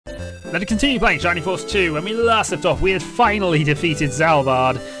Let us continue playing Shining Force 2. When we last left off, we had finally defeated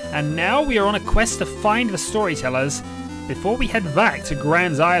Zalbard, and now we are on a quest to find the storytellers before we head back to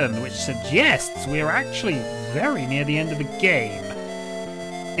Grand's Island, which suggests we are actually very near the end of the game.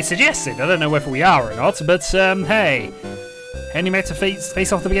 It suggests it, I don't know whether we are or not, but hey, heading back to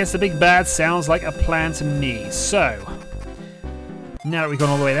face off against the big bad sounds like a plan to me. So, now that we've gone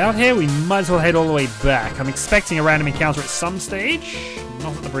all the way out here, we might as well head all the way back. I'm expecting a random encounter at some stage.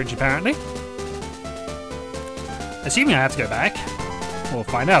 Not at the bridge, apparently. Assuming I have to go back. We'll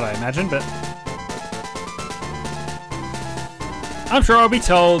find out, I imagine, but... I'm sure I'll be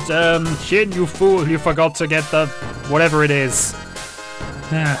told, Shin, you fool, you forgot to get the... whatever it is.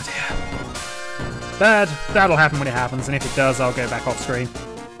 Ah, dear. That'll happen when it happens, and if it does, I'll go back off screen.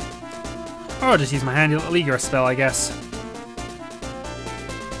 Or I'll just use my handy little Ligra spell, I guess.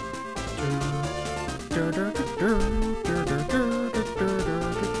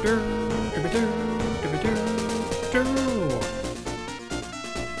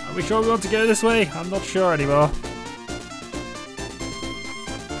 Are we sure we want to go this way? I'm not sure anymore.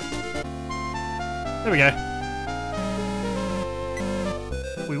 There we go.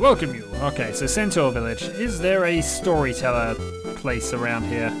 We welcome you. Okay, so Centaur Village. Is there a storyteller place around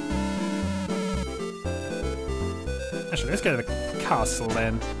here? Actually, let's go to the castle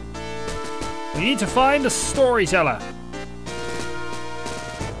then. We need to find a storyteller.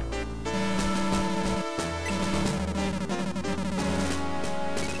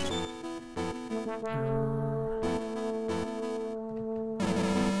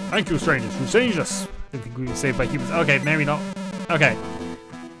 Thank you, strangers, who saved us. I don't think we were saved by humans. Okay, maybe not. Okay.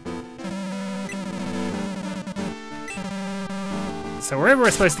 So wherever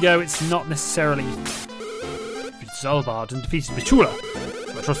we're supposed to go, it's not necessarily... It's Zalbard and defeated Petula.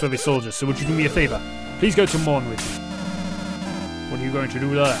 We're trustworthy soldiers, so would you do me a favour? Please go to Morn with me. What are you going to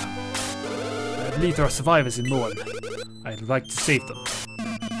do there? I believe there are survivors in Morn. I'd like to save them.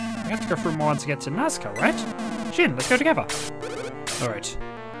 We have to go through Morn to get to Nazca, right? Shin, let's go together. Alright.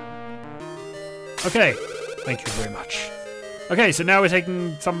 Okay, thank you very much. Okay, so now we're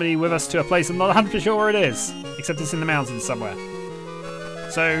taking somebody with us to a place I'm not 100% sure where it is. Except it's in the mountains somewhere.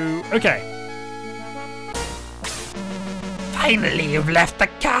 So, okay. Finally, you've left the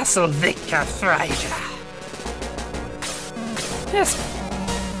castle, Vicar Thryja. Yes,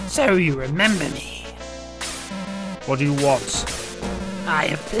 so you remember me. What do you want? I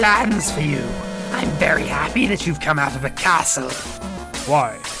have plans for you. I'm very happy that you've come out of the castle.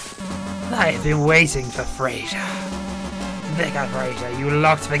 Why? I have been waiting for Freyja. Vicar Freyja, you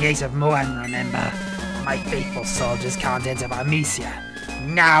locked the gate of Moan, remember? My faithful soldiers can't enter Barmecia.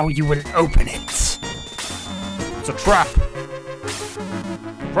 Now you will open it. It's a trap.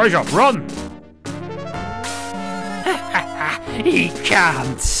 Freyja, run! He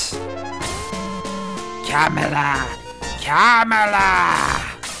can't. Kamala!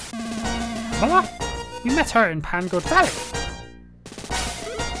 Kamala! Kamala? We met her in Pangod Valley.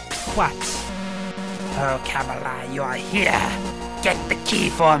 What? Oh, Kamala, you are here. Get the key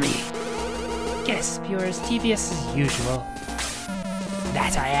for me. Guess you're as devious as usual.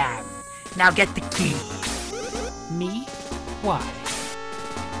 That I am. Now get the key. Me? Why?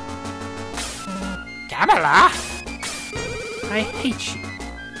 Kamala? I hate you.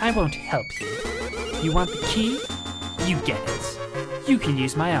 I won't help you. You want the key? You get it. You can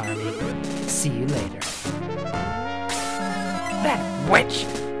use my army. See you later. That witch!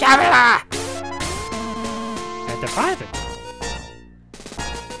 Kamala! At the private.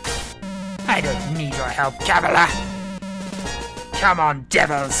 I don't need your help, Kamala. Come on,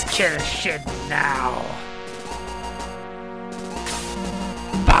 devils, kill Shin now.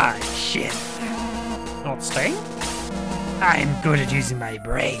 Bye, Shin. Not staying? I'm good at using my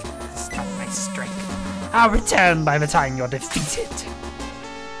brains, not my strength. I'll return by the time you're defeated.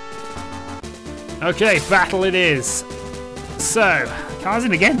 Okay, battle it is. So,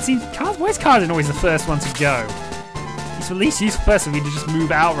 Karzin again. Where's Karzin always the first one to go? He's the least useful person for me to just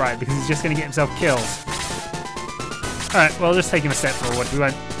move outright because he's just going to get himself killed. Alright, well, just take him a step forward. We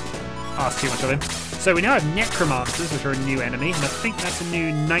won't ask too much of him. So we now have Necromancers, which are a new enemy, and I think that's a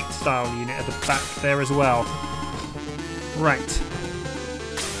new Night-style unit at the back there as well. Right.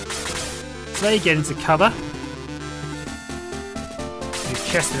 So they get into cover. New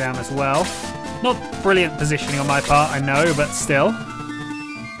chest down as well. Not brilliant positioning on my part, I know, but still.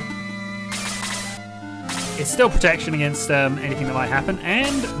 It's still protection against anything that might happen,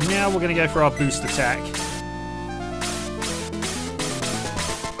 and now we're going to go for our boost attack.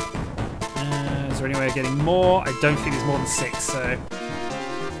 Is there any way of getting more? I don't think there's more than 6, so...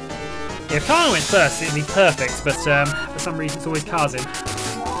 Yeah, if Karna went first, it'd be perfect, but for some reason it's always Karzin.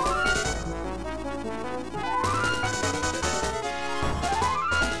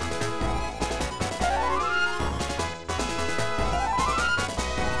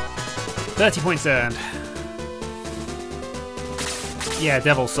 30 points earned. Yeah,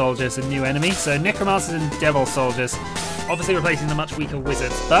 Devil Soldiers, a new enemy. So Necromancers and Devil Soldiers. Obviously replacing the much weaker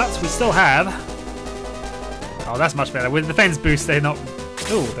Wizards. But we still have... Oh, that's much better. With defense boost, they're not...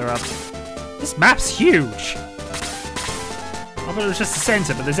 Oh, they're up. This map's huge. I thought it was just the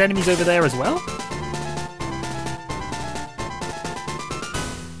centre, but there's enemies over there as well?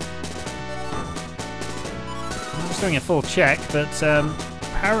 I'm just doing a full check, but...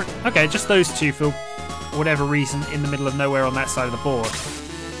 okay, just those two for whatever reason in the middle of nowhere on that side of the board.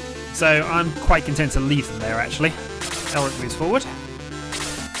 So I'm quite content to leave them there, actually. Elric moves forward.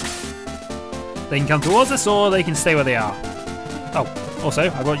 They can come towards us, or they can stay where they are. Oh, also,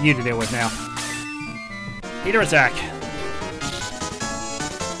 I've got you to deal with now. Healer attack.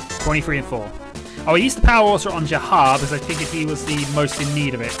 23 and 4. Oh, I used the Power Water on Jahar because I figured he was the most in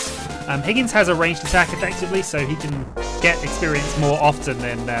need of it. Higgins has a ranged attack effectively, so he can get experience more often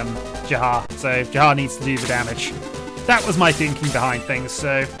than Jahar. So Jahar needs to do the damage. That was my thinking behind things,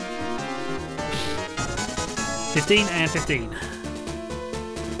 so... 15 and 15.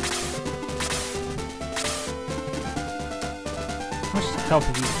 How much health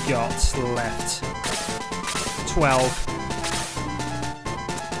have you got left? 12.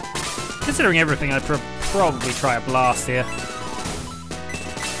 Considering everything, I'd probably try a blast here.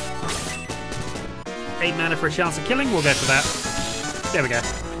 8 mana for a chance of killing, we'll go for that. There we go.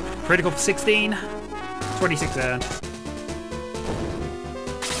 Critical for 16, 26 earned.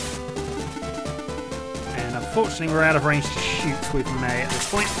 And unfortunately we're out of range to shoot with May at this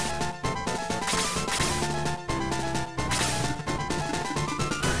point.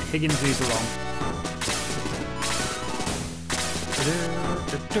 Right, Higgins moves along.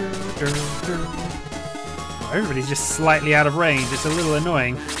 Oh, everybody's just slightly out of range, it's a little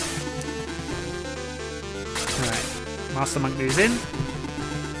annoying. Master Monk moves in.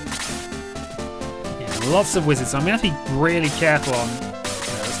 Yeah, lots of wizards, so I'm going to have to be really careful on... No,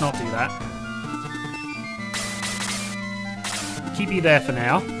 let's not do that. Keep you there for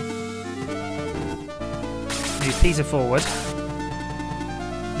now. Move Peter forward.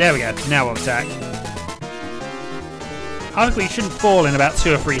 There we go, now we'll attack. Hopefully you shouldn't fall in about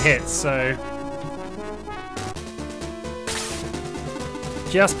 2 or 3 hits, so...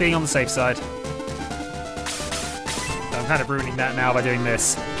 Just being on the safe side. I'm kind of ruining that now by doing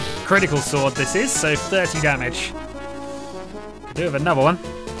this. Critical sword this is, so 30 damage. Could do with another one.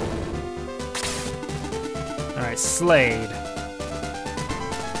 Alright, Slade.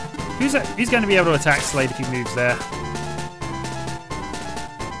 Who's going to be able to attack Slade if he moves there?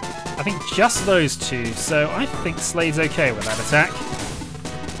 I think just those two, so I think Slade's okay with that attack.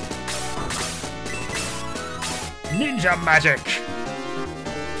 Ninja magic!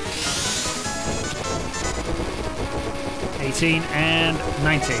 18 and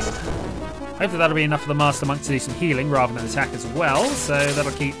 19. Hopefully that'll be enough for the Master Monk to do some healing rather than attack as well, so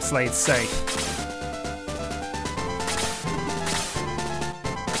that'll keep Slade safe.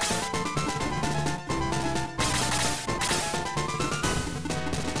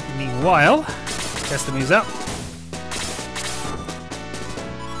 Meanwhile, Chester moves up.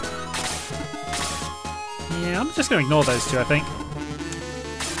 Yeah, I'm just going to ignore those two, I think.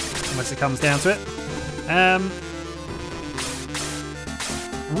 Unless it comes down to it.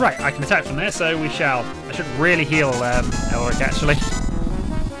 Right, I can attack from there, so we shall. I should really heal Elric, actually.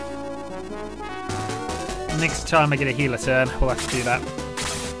 Next time I get a healer turn, we'll have to do that.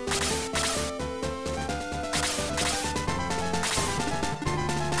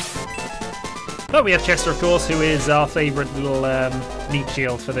 But we have Chester, of course, who is our favourite little meat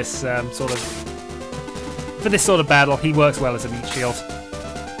shield for this sort of battle. He works well as a meat shield.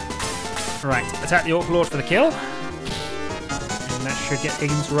 Right, attack the Orc Lord for the kill. And that should get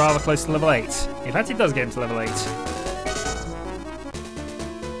Higgins rather close to level 8. In fact, it does get him to level 8.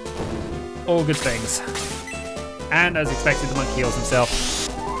 All good things. And as expected, the monk heals himself.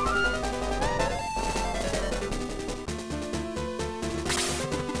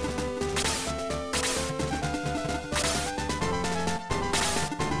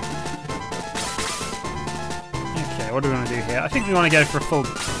 Okay, what do we want to do here? I think we want to go for a full...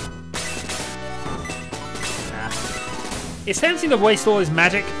 It's tempting to waste all his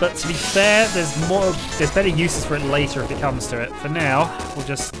magic, but to be fair, there's better uses for it later if it comes to it. For now, we'll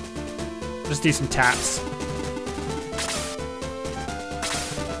just do some taps.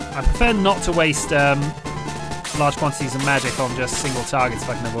 I prefer not to waste large quantities of magic on just single targets if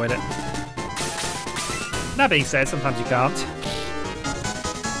I can avoid it. That being said, sometimes you can't.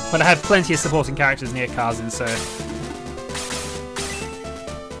 But I have plenty of supporting characters near Kazin, so...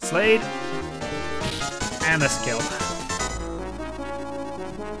 Slade. And that's a kill.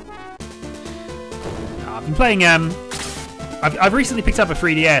 been playing. I've recently picked up a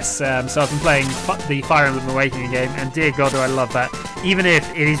 3DS, so I've been playing the Fire Emblem Awakening game, and dear God, do I love that. Even if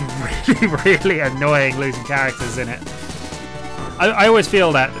it is really, really annoying losing characters in it. I always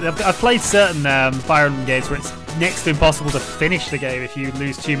feel that. I've played certain Fire Emblem games where it's next to impossible to finish the game if you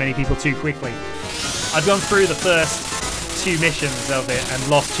lose too many people too quickly. I've gone through the first 2 missions of it and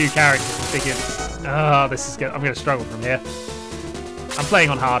lost 2 characters and figured, oh, this is good. I'm going to struggle from here. I'm playing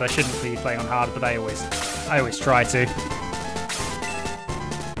on hard. I shouldn't be playing on hard, but I always try to.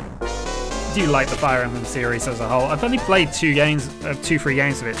 I do like the Fire Emblem series as a whole. I've only played 3 games of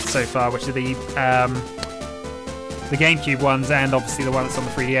it so far, which are the GameCube ones and obviously the one that's on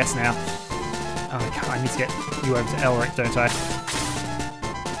the 3DS now. Oh, I need to get you over to Elric, don't I?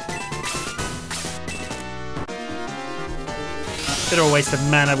 Bit of a waste of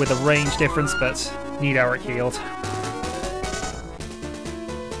mana with the range difference, but need Elric healed.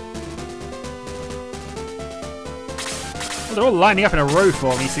 Well, they're all lining up in a row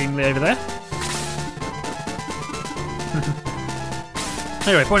for me, seemingly, over there.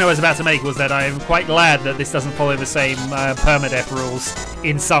 Anyway, the point I was about to make was that I'm quite glad that this doesn't follow the same permadeath rules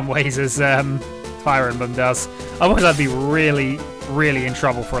in some ways as Fire Emblem does. Otherwise I'd be really, really in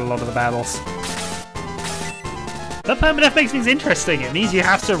trouble for a lot of the battles. The permadeath makes things interesting. It means you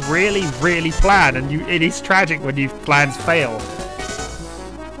have to really, really plan, and it is tragic when your plans fail.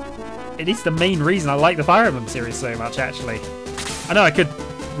 It is the main reason I like the Fire Emblem series so much, actually. I know I could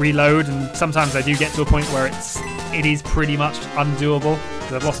reload, and sometimes I do get to a point where it is pretty much undoable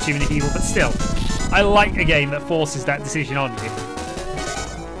because I've lost too many people, but still, I like a game that forces that decision on you.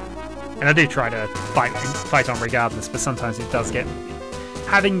 And I do try to fight on regardless, but sometimes it does get...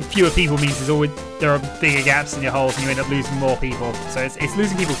 Having fewer people means there are bigger gaps in your holes and you end up losing more people. So it's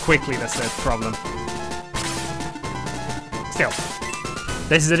losing people quickly that's the problem. Still,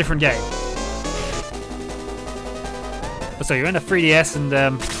 this is a different game. But so you're in a 3DS and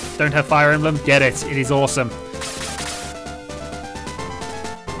don't have Fire Emblem? Get it. It is awesome.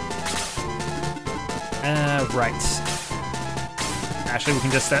 Right. Actually, we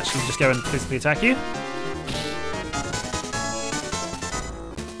can just go and physically attack you.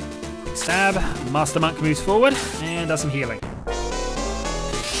 Stab. Master Monk moves forward and does some healing.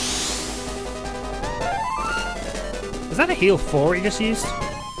 Was that a heal 4 he just used? I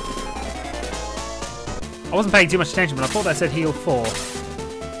wasn't paying too much attention, but I thought that said heal 4.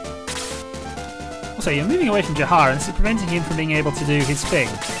 Also, you're moving away from Jahar, and this is preventing him from being able to do his thing.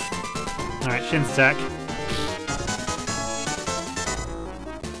 Alright, Shin's attack.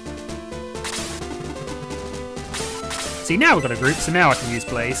 See, now we've got a group, so now I can use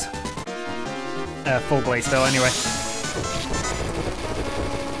Blaze. Full Blaze spell, anyway.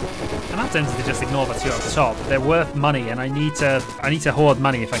 And I'm tempted to just ignore the 2 up the top. They're worth money, and I need to hoard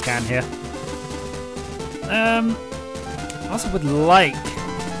money if I can here. I also would like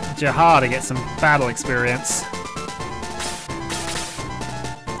Jahar to get some battle experience.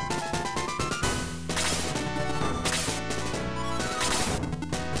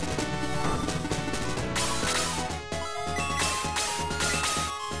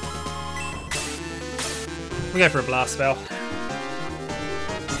 We go for a blast spell.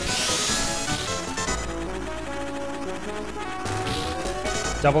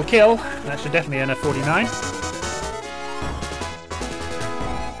 Double kill. That should definitely earn a 49.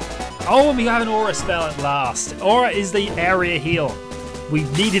 Oh, and we have an aura spell at last. Aura is the area heal. We've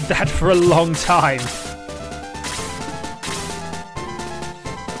needed that for a long time.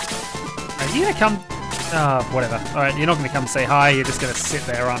 Are you gonna come? Whatever. Alright, you're not gonna come say hi, you're just gonna sit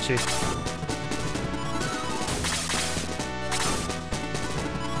there, aren't you?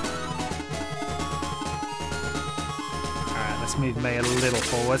 Move May a little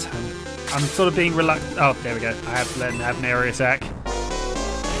forward. I'm sort of being reluctant. Oh, there we go. I have to let him have an area attack.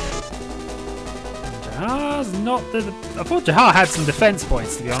 Jahar's not the... I thought Jahar had some defense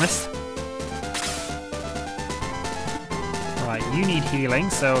points, to be honest. Right, you need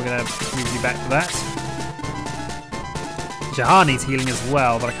healing, so we're going to move you back for that. Jahar needs healing as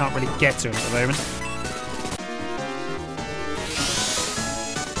well, but I can't really get to him at the moment.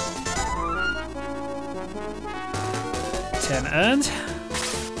 Earned.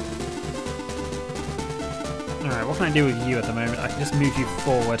 Alright, what can I do with you at the moment? I can just move you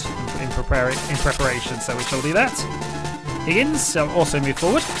forward in preparation, so we shall do that. Higgins, also move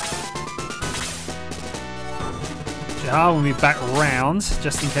forward. Jahar will move back round,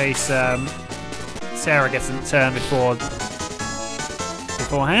 just in case Sarah gets a turn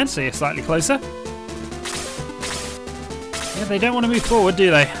beforehand, so you're slightly closer. Yeah, they don't want to move forward,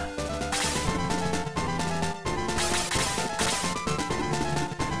 do they?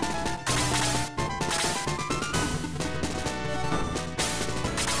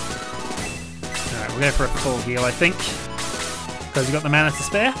 We'll go for a full heal, I think. Because we've got the mana to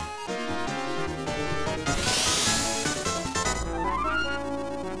spare.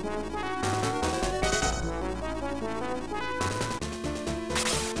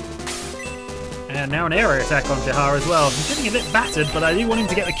 And now an aerial attack on Jahar as well. He's getting a bit battered, but I do want him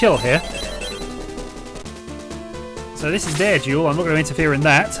to get the kill here. So this is their duel. I'm not going to interfere in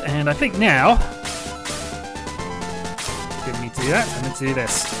that. And I think now... Didn't need to do that. I meant to do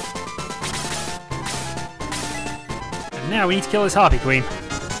this. And now we need to kill this Harpy Queen.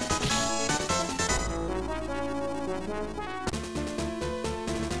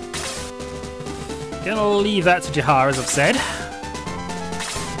 Gonna leave that to Jahar, as I've said.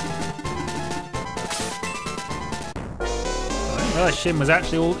 Shin was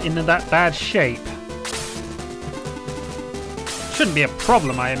actually all in that bad shape. Shouldn't be a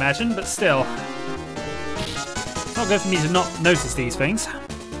problem, I imagine, but still. It's not good for me to not notice these things.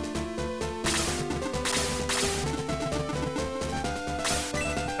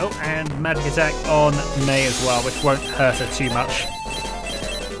 Oh, and magic attack on Mei as well, which won't hurt her too much.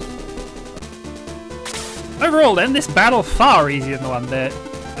 Overall then, this battle far easier than the one that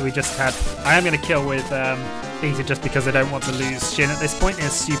we just had. I am going to kill with Peter just because I don't want to lose Shin at this point in a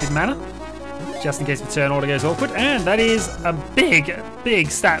stupid manner. Just in case the turn order goes awkward. And that is a big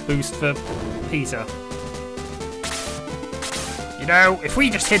stat boost for Peter. You know, if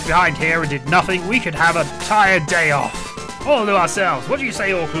we just hid behind here and did nothing, we could have an entire day off. All to ourselves. What do you say,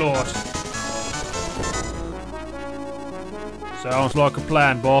 Orclord? Sounds like a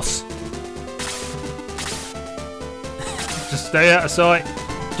plan, boss. Just stay out of sight.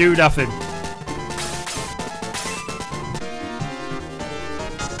 Do nothing.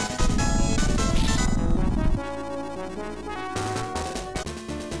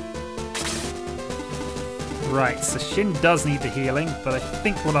 Right, so Shin does need the healing, but I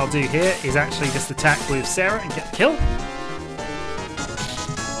think what I'll do here is actually just attack with Sarah and get the kill.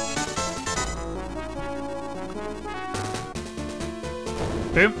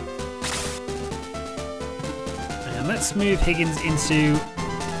 Boom. And let's move Higgins into...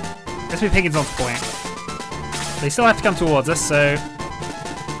 Let's move Higgins onto point. They still have to come towards us, so...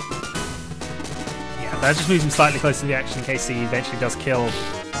 Yeah, that just moves him slightly closer to the action in case he eventually does kill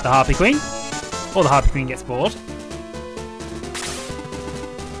the Harpy Queen. Or the Harpy Queen gets bored.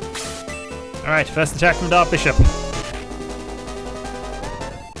 Alright, first attack from Dark Bishop.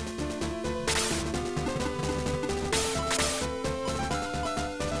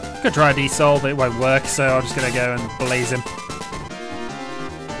 Could try a D-Soul, but it won't work, so I'm just going to go and blaze him.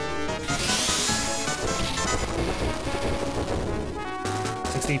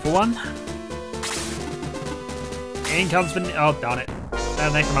 For one. In comes the... Oh, darn it.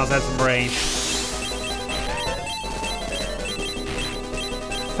 That Necromouse has some range.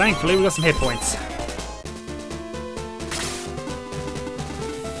 Thankfully, we got some hit points.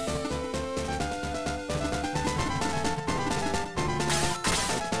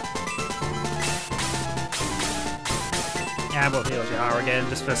 And we'll heal Jahar again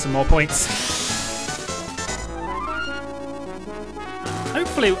just for some more points.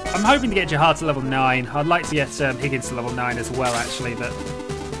 Hopefully, I'm hoping to get Jahar to level 9. I'd like to get Higgins to level 9 as well, actually, but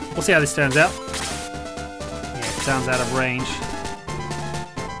we'll see how this turns out. Yeah, it sounds out of range.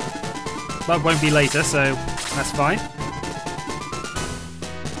 But it won't be later, so that's fine.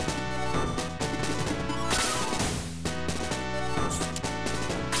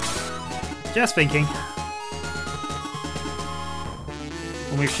 Just thinking.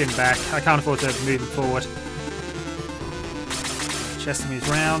 We'll move Shin back. I can't afford to move him forward. Chester moves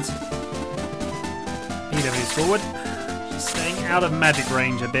round. Peter moves forward. Just staying out of magic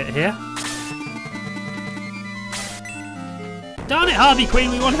range a bit here. Darn it, Harpy Queen,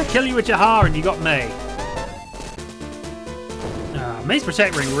 we wanted to kill you with Jahar and you got Mei. Mei's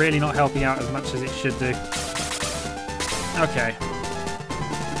Protect Ring really not helping out as much as it should do. Okay.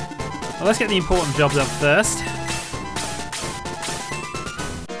 Well, let's get the important job done first.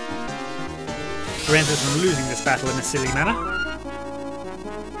 Prevent us from losing this battle in a silly manner.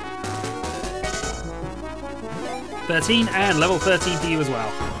 13 and level 13 for you as well.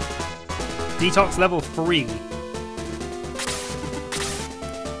 Detox level 3.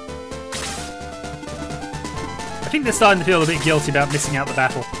 I think they're starting to feel a bit guilty about missing out the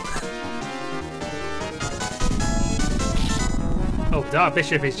battle. Oh, Dark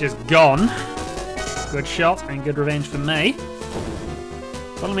Bishop is just gone. Good shot and good revenge for Mei.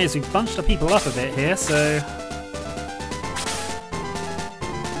 Problem is we've bunched our people up a bit here, so...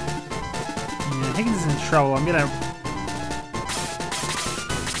 Yeah, Higgins is in trouble. I'm gonna...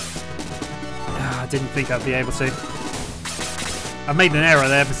 I didn't think I'd be able to. I've made an error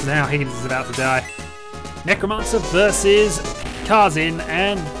there because now Higgins is about to die. Necromancer versus Karzin,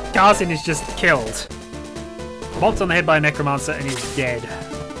 and Karzin is just killed. Bopped on the head by a Necromancer and he's dead.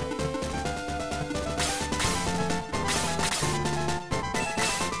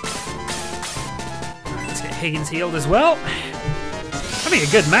 Let's get Higgins healed as well. Having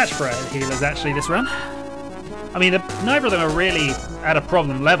a good match for our healers actually this run. I mean, neither of them are really at a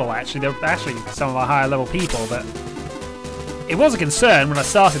problem level actually. They're actually some of our higher level people, but it was a concern when I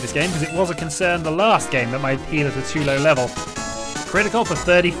started this game because it was a concern the last game that my healers were too low level. Critical for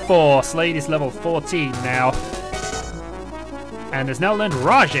 34. Slade is level 14 now. And has now learned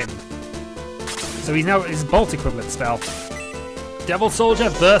Rajin. So he's now his Bolt equivalent spell. Devil Soldier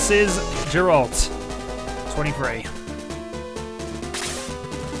versus Geralt. 23.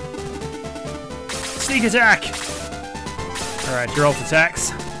 Sneak attack! Alright, Geralt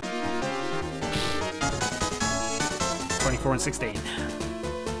attacks. 24 and 16.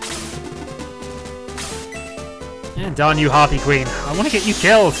 And darn you, Harpy Queen. I want to get you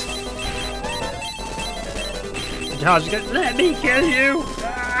killed. Jar's going to let me kill you!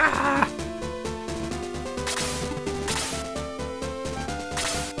 Ah!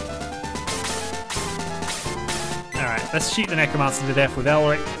 Alright, let's shoot the Necromancer to death with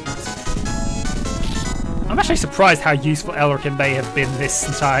Elric. I'm actually surprised how useful Elric and Bay have been this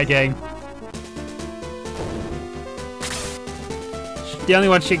entire game. The only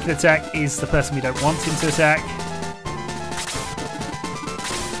one she can attack is the person we don't want him to attack.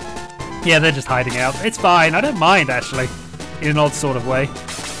 Yeah, they're just hiding out. It's fine, I don't mind actually, in an odd sort of way.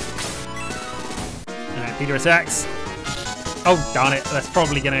 Alright, Peter attacks. Oh, darn it, that's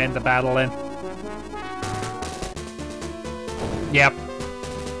probably going to end the battle then. Yep.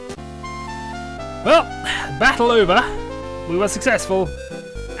 Well, battle over. We were successful.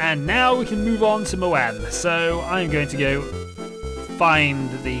 And now we can move on to Moan. So I'm going to go find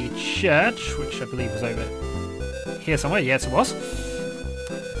the church, which I believe was over here somewhere. Yes, it was.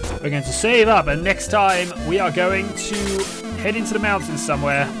 We're going to save up, and next time we are going to head into the mountains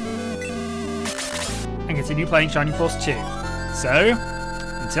somewhere and continue playing Shining Force 2. So,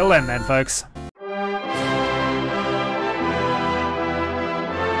 until then folks.